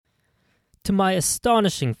to my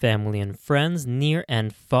astonishing family and friends, near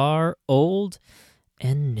and far, old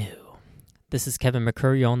and new. This is Kevin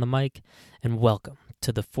McCurry on the mic, and welcome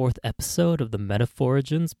to the 4th episode of the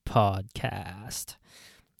Metaphorigins podcast.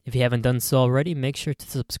 If you haven't done so already, make sure to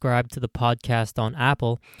subscribe to the podcast on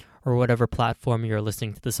Apple or whatever platform you're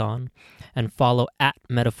listening to this on, and follow at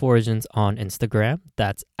Metaphorigins on Instagram.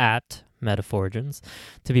 That's at Metaphorigins,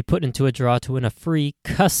 to be put into a draw to win a free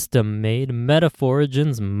custom-made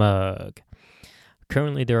Metaphorigins mug.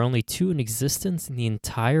 Currently, there are only 2 in existence in the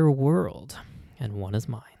entire world, and one is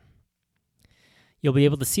mine. You'll be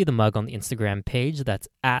able to see the mug on the Instagram page. That's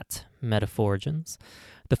at Metaphorigins.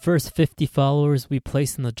 The first 50 followers we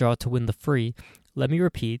place in the draw to win the free, let me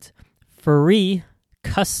repeat, free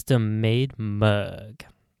custom-made mug.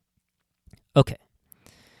 Okay.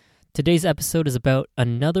 Today's episode is about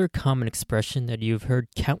another common expression that you've heard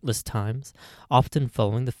countless times, often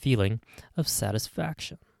following the feeling of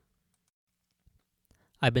satisfaction.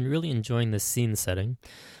 I've been really enjoying this scene setting,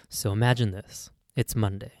 so imagine this. It's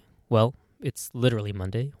Monday. Well, it's literally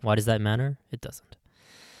Monday. Why does that matter? It doesn't.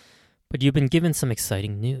 But you've been given some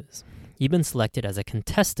exciting news. You've been selected as a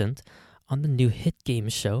contestant on the new hit game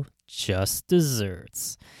show, Just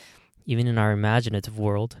Desserts. Even in our imaginative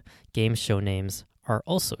world, game show names are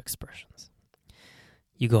also expressions.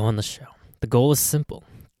 You go on the show. The goal is simple.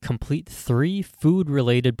 Complete 3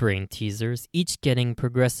 food-related brain teasers, each getting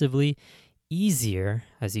progressively easier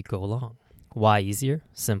as you go along. Why easier?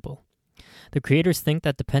 Simple. The creators think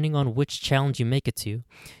that depending on which challenge you make it to,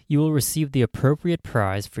 you will receive the appropriate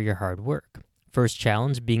prize for your hard work. First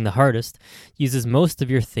challenge, being the hardest, uses most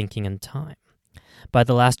of your thinking and time. By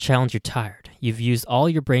the last challenge, you're tired. You've used all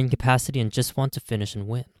your brain capacity and just want to finish and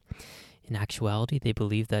win. In actuality, they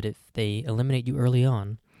believe that if they eliminate you early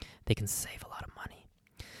on, they can save a lot of money.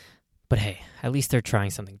 But hey, at least they're trying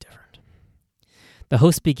something different. The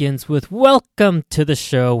host begins with, "Welcome to the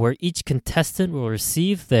show where each contestant will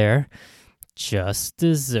receive their Just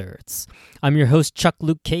Desserts. I'm your host, Chuck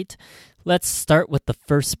Luke Kate. Let's start with the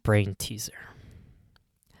first brain teaser.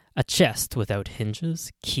 A chest without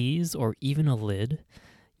hinges, keys, or even a lid,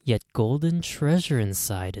 yet golden treasure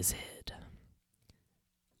inside is hid."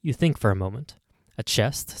 You think for a moment. A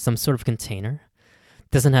chest, some sort of container,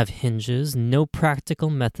 doesn't have hinges, no practical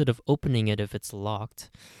method of opening it if it's locked.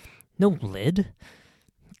 No lid?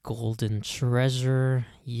 Golden treasure,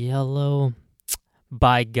 yellow.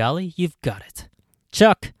 By golly, you've got it.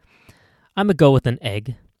 Chuck, I'm going to go with an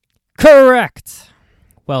egg. Correct!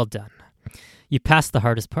 Well done. You passed the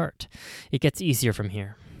hardest part. It gets easier from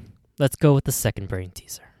here. Let's go with the second brain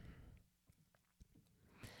teaser.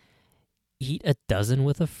 Eat a dozen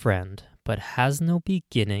with a friend, but has no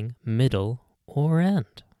beginning, middle, or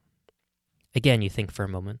end. Again, you think for a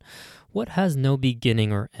moment. What has no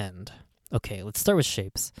beginning or end? Okay, let's start with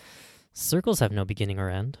shapes. Circles have no beginning or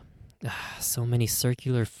end. So many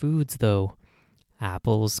circular foods, though.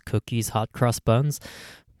 Apples, cookies, hot cross buns.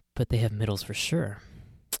 But they have middles for sure.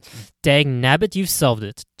 Dang nabbit, you've solved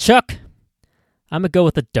it. Chuck, I'm going to go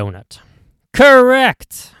with a donut.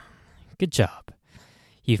 Correct! Good job.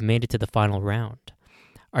 You've made it to the final round.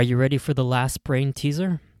 Are you ready for the last brain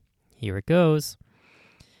teaser? Here it goes.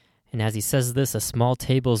 And as he says this, a small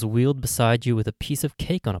table is wheeled beside you with a piece of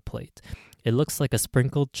cake on a plate. It looks like a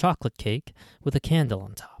sprinkled chocolate cake with a candle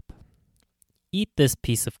on top. Eat this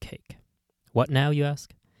piece of cake. What now, you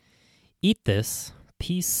ask? Eat this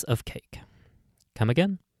piece of cake. Come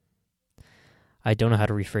again? I don't know how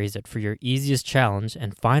to rephrase it. For your easiest challenge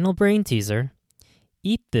and final brain teaser,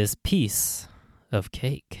 eat this piece of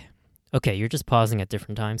cake. Okay, you're just pausing at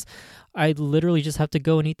different times. I literally just have to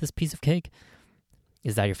go and eat this piece of cake.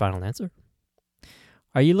 Is that your final answer?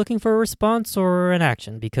 Are you looking for a response or an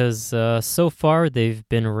action? Because so far they've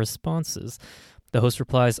been responses. The host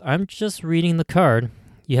replies, "I'm just reading the card.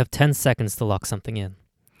 You have 10 seconds to lock something in."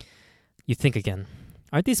 You think again.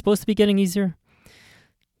 Aren't these supposed to be getting easier?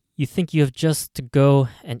 You think you have just to go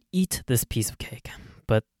and eat this piece of cake.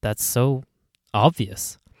 But that's so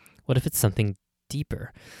obvious. What if it's something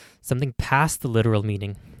deeper? Something past the literal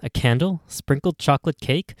meaning. A candle? Sprinkled chocolate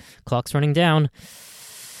cake? Clock's running down.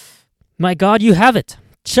 My God, you have it!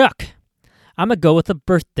 Chuck! I'm going to go with a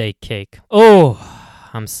birthday cake. Oh,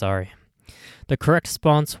 I'm sorry. The correct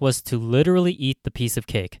response was to literally eat the piece of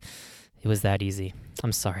cake. It was that easy.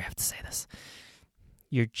 I'm sorry I have to say this.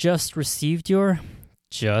 You just received your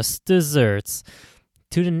Just Desserts.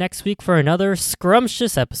 Tune in next week for another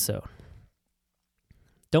scrumptious episode.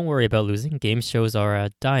 Don't worry about losing. Game shows are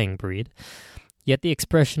a dying breed. Yet the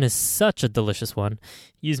expression is such a delicious one,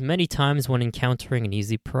 used many times when encountering an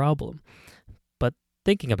easy problem. But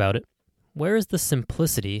thinking about it, where is the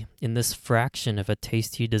simplicity in this fraction of a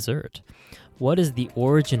tasty dessert? What is the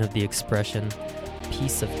origin of the expression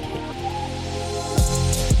piece of cake?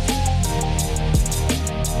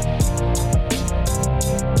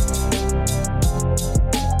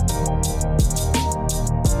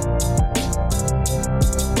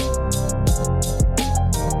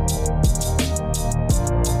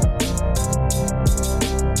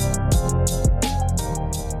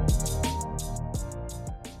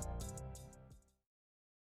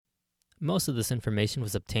 Most of this information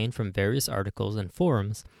was obtained from various articles and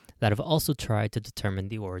forums that have also tried to determine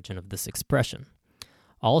the origin of this expression.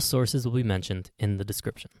 All sources will be mentioned in the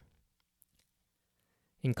description.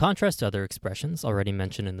 In contrast to other expressions already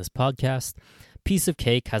mentioned in this podcast, piece of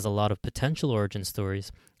cake has a lot of potential origin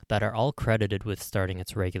stories that are all credited with starting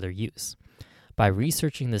its regular use. By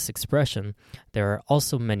researching this expression, there are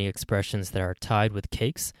also many expressions that are tied with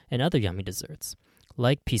cakes and other yummy desserts.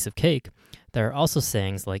 Like piece of cake, there are also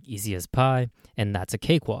sayings like easy as pie and that's a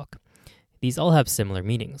cakewalk. These all have similar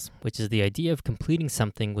meanings, which is the idea of completing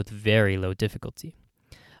something with very low difficulty.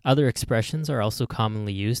 Other expressions are also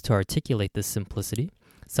commonly used to articulate this simplicity,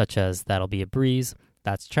 such as that'll be a breeze,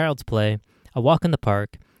 that's child's play, a walk in the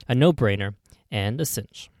park, a no-brainer, and a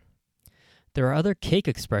cinch. There are other cake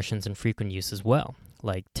expressions in frequent use as well,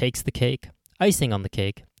 like takes the cake, icing on the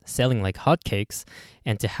cake, selling like hotcakes,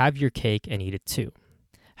 and to have your cake and eat it too.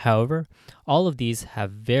 However, all of these have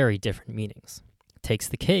very different meanings. Takes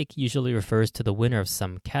the cake usually refers to the winner of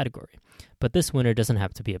some category, but this winner doesn't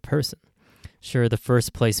have to be a person. Sure, the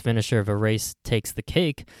first place finisher of a race takes the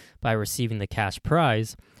cake by receiving the cash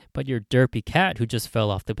prize, but your derpy cat who just fell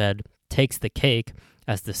off the bed takes the cake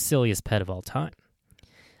as the silliest pet of all time.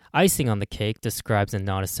 Icing on the cake describes a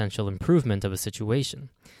non-essential improvement of a situation.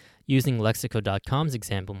 Using Lexico.com's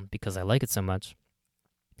example because I like it so much,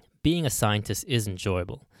 being a scientist is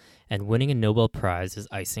enjoyable, and winning a Nobel Prize is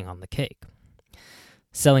icing on the cake.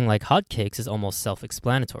 Selling like hotcakes is almost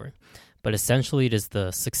self-explanatory, but essentially it is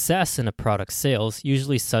the success in a product's sales,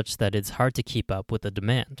 usually such that it's hard to keep up with the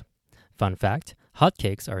demand. Fun fact,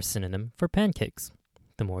 hotcakes are a synonym for pancakes.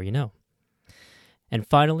 The more you know. And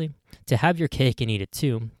finally, to have your cake and eat it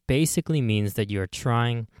too basically means that you are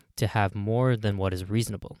trying to have more than what is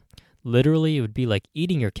reasonable. Literally, it would be like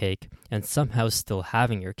eating your cake and somehow still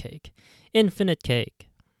having your cake. Infinite cake.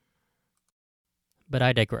 But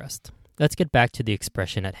I digressed. Let's get back to the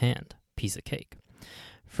expression at hand, piece of cake.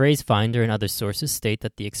 Phrase Finder and other sources state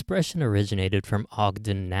that the expression originated from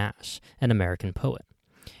Ogden Nash, an American poet.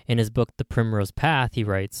 In his book The Primrose Path, he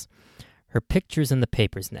writes, "Her picture's in the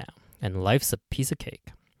papers now, and life's a piece of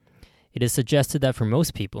cake." It is suggested that for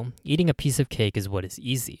most people, eating a piece of cake is what is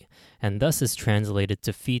easy, and thus is translated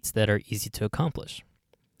to feats that are easy to accomplish.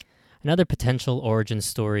 Another potential origin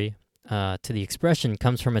story to the expression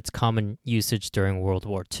comes from its common usage during World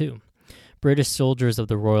War II. British soldiers of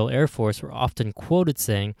the Royal Air Force were often quoted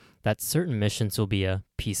saying that certain missions will be a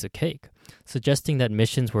piece of cake, suggesting that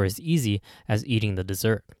missions were as easy as eating the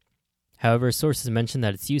dessert. However, sources mention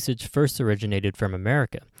that its usage first originated from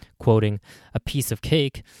America, quoting, "A piece of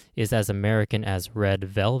cake is as American as red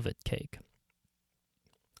velvet cake."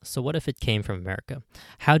 So what if it came from America?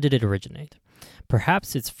 How did it originate?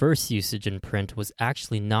 Perhaps its first usage in print was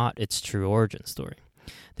actually not its true origin story.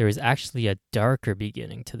 There is actually a darker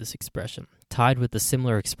beginning to this expression, tied with the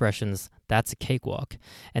similar expressions, "that's a cakewalk,"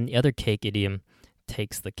 and the other cake idiom,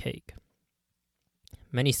 "takes the cake."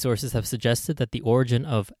 Many sources have suggested that the origin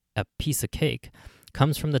of a piece of cake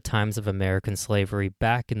comes from the times of American slavery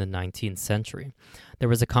back in the 19th century. There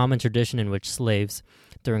was a common tradition in which slaves,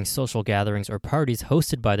 during social gatherings or parties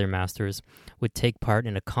hosted by their masters, would take part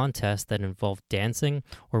in a contest that involved dancing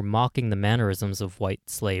or mocking the mannerisms of white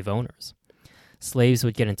slave owners. Slaves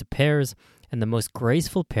would get into pairs, and the most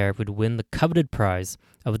graceful pair would win the coveted prize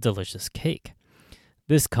of a delicious cake.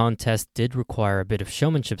 This contest did require a bit of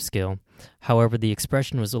showmanship skill. However, the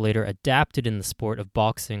expression was later adapted in the sport of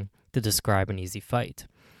boxing to describe an easy fight.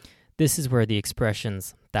 This is where the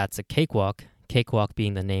expressions, "that's a cakewalk," cakewalk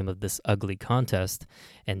being the name of this ugly contest,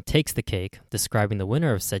 and "takes the cake," describing the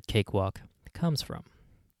winner of said cakewalk, comes from.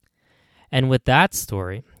 And with that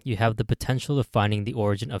story, you have the potential of finding the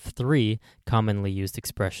origin of 3 commonly used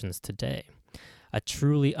expressions today. A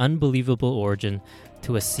truly unbelievable origin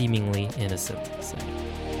to a seemingly innocent saying.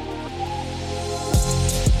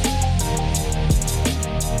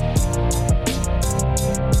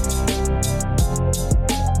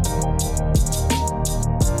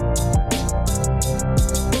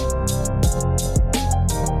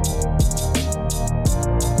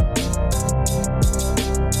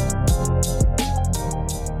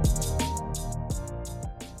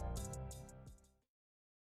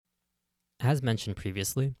 as mentioned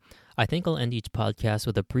previously, I think I'll end each podcast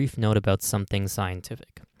with a brief note about something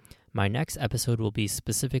scientific. My next episode will be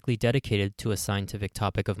specifically dedicated to a scientific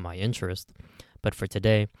topic of my interest, but for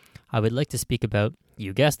today, I would like to speak about,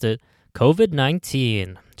 you guessed it,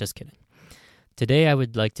 COVID-19. Just kidding. Today, I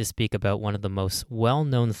would like to speak about one of the most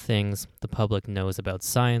well-known things the public knows about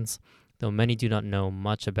science, though many do not know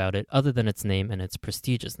much about it other than its name and its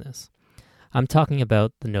prestigiousness. I'm talking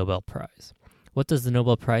about the Nobel Prize. What does the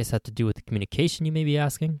Nobel Prize have to do with communication, you may be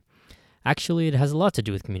asking? Actually, it has a lot to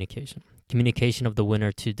do with communication. Communication of the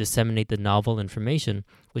winner to disseminate the novel information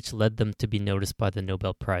which led them to be noticed by the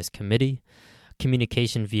Nobel Prize Committee,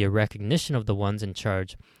 communication via recognition of the ones in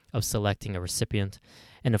charge of selecting a recipient,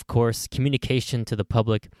 and of course, communication to the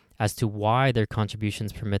public as to why their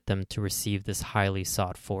contributions permit them to receive this highly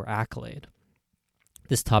sought-for accolade.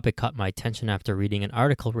 This topic caught my attention after reading an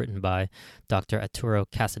article written by Dr. Arturo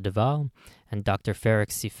Casadevall and Dr. Ferik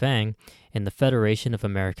Sifang in the Federation of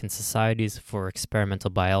American Societies for Experimental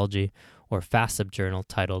Biology, or FASEB journal,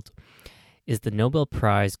 titled, "Is the Nobel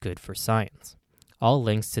Prize Good for Science?" All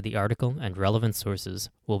links to the article and relevant sources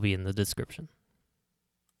will be in the description.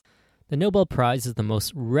 The Nobel Prize is the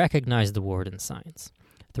most recognized award in science.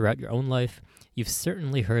 Throughout your own life, you've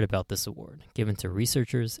certainly heard about this award, given to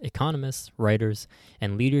researchers, economists, writers,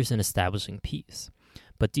 and leaders in establishing peace.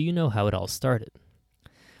 But do you know how it all started?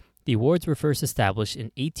 The awards were first established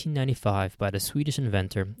in 1895 by the Swedish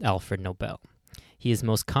inventor Alfred Nobel. He is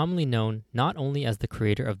most commonly known not only as the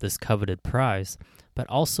creator of this coveted prize, but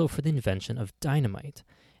also for the invention of dynamite,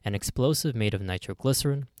 an explosive made of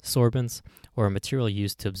nitroglycerin, sorbents, or a material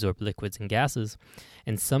used to absorb liquids and gases,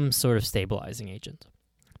 and some sort of stabilizing agent.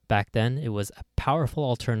 Back then, it was a powerful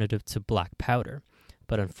alternative to black powder,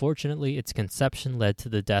 but unfortunately its conception led to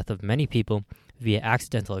the death of many people via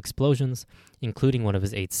accidental explosions, including one of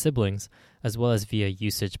his 8 siblings, as well as via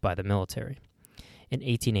usage by the military. In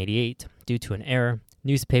 1888, due to an error,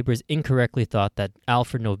 newspapers incorrectly thought that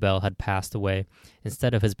Alfred Nobel had passed away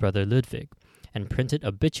instead of his brother Ludwig, and printed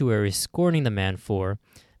obituaries scorning the man for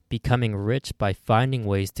becoming rich by finding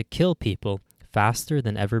ways to kill people faster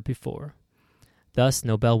than ever before. Thus,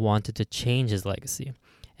 Nobel wanted to change his legacy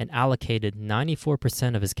and allocated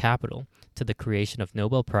 94% of his capital to the creation of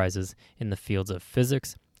Nobel Prizes in the fields of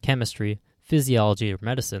physics, chemistry, physiology or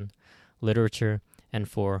medicine, literature, and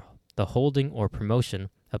for the holding or promotion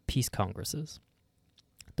of peace congresses.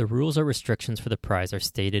 The rules or restrictions for the prize are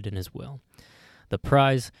stated in his will. The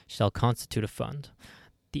prize shall constitute a fund,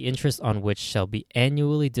 the interest on which shall be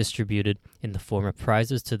annually distributed in the form of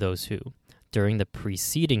prizes to those who, during the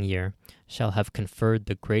preceding year, shall have conferred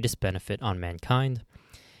the greatest benefit on mankind.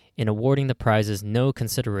 In awarding the prizes, no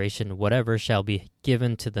consideration whatever shall be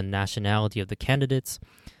given to the nationality of the candidates,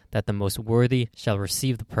 that the most worthy shall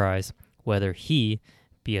receive the prize, whether he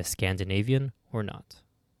be a Scandinavian or not.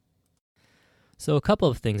 So a couple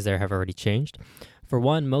of things there have already changed. For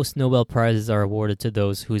one, most Nobel Prizes are awarded to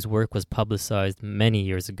those whose work was publicized many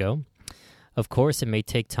years ago. Of course, it may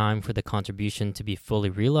take time for the contribution to be fully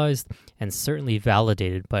realized and certainly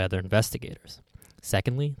validated by other investigators.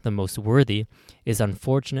 Secondly, the most worthy is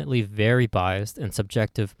unfortunately very biased and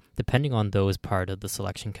subjective depending on those part of the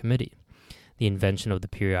selection committee. The invention of the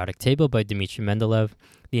periodic table by Dmitri Mendeleev,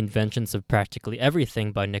 the inventions of practically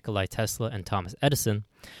everything by Nikola Tesla and Thomas Edison,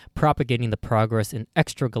 propagating the progress in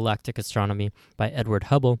extragalactic astronomy by Edward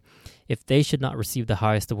Hubble, if they should not receive the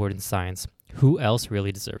highest award in science, who else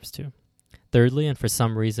really deserves to? Thirdly, and for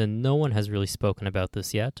some reason no one has really spoken about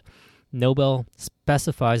this yet, Nobel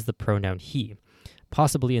specifies the pronoun he,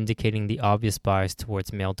 possibly indicating the obvious bias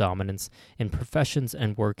towards male dominance in professions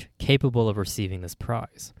and work capable of receiving this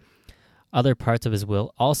prize. Other parts of his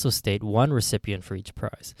will also state one recipient for each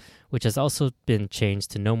prize, which has also been changed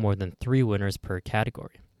to no more than 3 winners per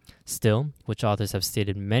category. Still, which authors have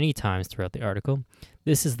stated many times throughout the article,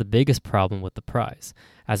 this is the biggest problem with the prize,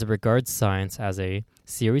 as it regards science as a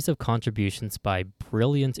series of contributions by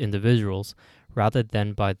brilliant individuals rather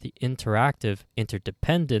than by the interactive,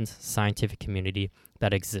 interdependent scientific community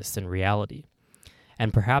that exists in reality.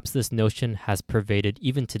 And perhaps this notion has pervaded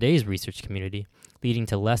even today's research community, leading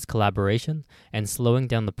to less collaboration and slowing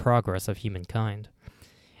down the progress of humankind.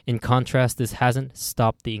 In contrast, this hasn't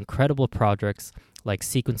stopped the incredible projects like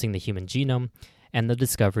sequencing the human genome and the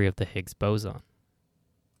discovery of the Higgs boson.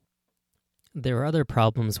 There are other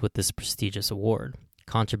problems with this prestigious award.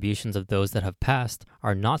 Contributions of those that have passed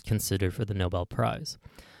are not considered for the Nobel Prize.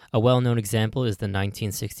 A well-known example is the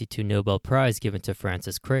 1962 Nobel Prize given to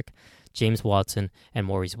Francis Crick, James Watson, and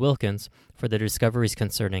Maurice Wilkins for their discoveries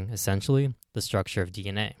concerning, essentially, the structure of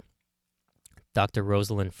DNA. Dr.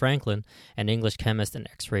 Rosalind Franklin, an English chemist and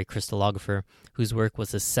X-ray crystallographer whose work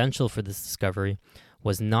was essential for this discovery,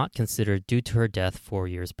 was not considered due to her death 4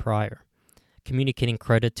 years prior. Communicating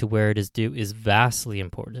credit to where it is due is vastly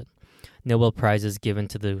important. Nobel Prizes given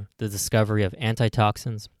to the discovery of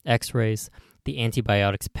antitoxins, X-rays, the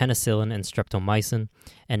antibiotics penicillin and streptomycin,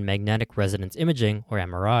 and magnetic resonance imaging, or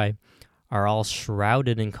MRI, are all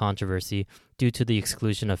shrouded in controversy due to the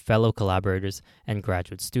exclusion of fellow collaborators and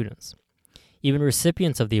graduate students. Even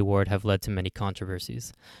recipients of the award have led to many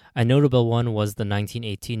controversies. A notable one was the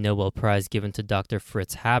 1918 Nobel Prize given to Dr.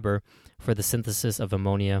 Fritz Haber for the synthesis of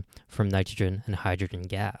ammonia from nitrogen and hydrogen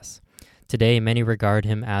gas. Today, many regard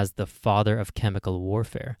him as the father of chemical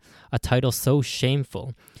warfare, a title so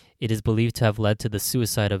shameful it is believed to have led to the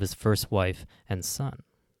suicide of his first wife and son.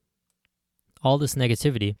 All this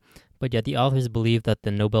negativity, but yet the authors believe that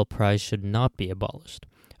the Nobel Prize should not be abolished,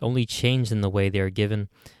 only changed in the way they are given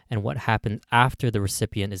and what happens after the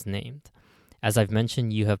recipient is named. As I've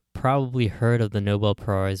mentioned, you have probably heard of the Nobel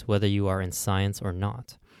Prize whether you are in science or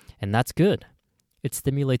not, and that's good. It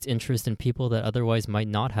stimulates interest in people that otherwise might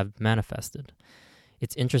not have manifested.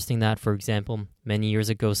 It's interesting that, for example, many years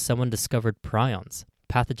ago someone discovered prions,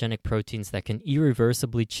 pathogenic proteins that can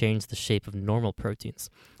irreversibly change the shape of normal proteins,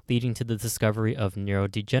 leading to the discovery of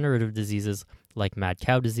neurodegenerative diseases like mad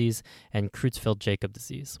cow disease and Creutzfeldt-Jakob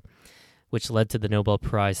disease, which led to the Nobel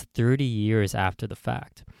Prize 30 years after the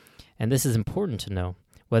fact. And this is important to know,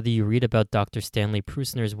 whether you read about Dr. Stanley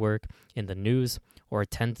Prusner's work in the news or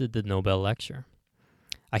attended the Nobel lecture.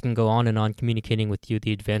 I can go on and on communicating with you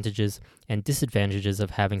the advantages and disadvantages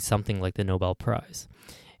of having something like the Nobel Prize.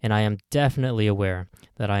 And I am definitely aware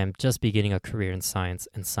that I am just beginning a career in science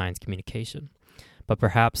and science communication. But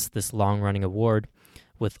perhaps this long-running award,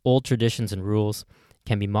 with old traditions and rules,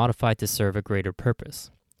 can be modified to serve a greater purpose,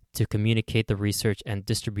 to communicate the research and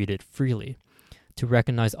distribute it freely, to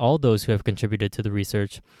recognize all those who have contributed to the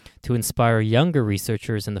research, to inspire younger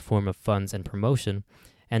researchers in the form of funds and promotion,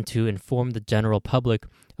 and to inform the general public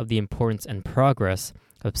of the importance and progress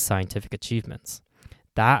of scientific achievements.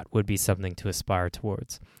 That would be something to aspire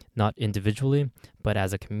towards, not individually, but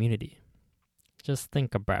as a community. Just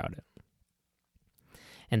think about it.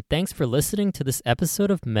 And thanks for listening to this episode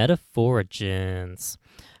of Metaphorigins.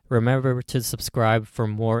 Remember to subscribe for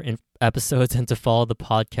more episodes and to follow the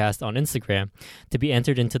podcast on Instagram to be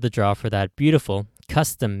entered into the draw for that beautiful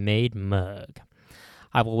custom-made mug.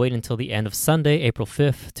 I will wait until the end of Sunday, April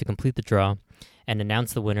 5th, to complete the draw and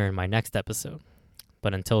announce the winner in my next episode.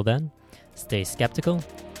 But until then, stay skeptical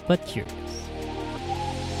but curious.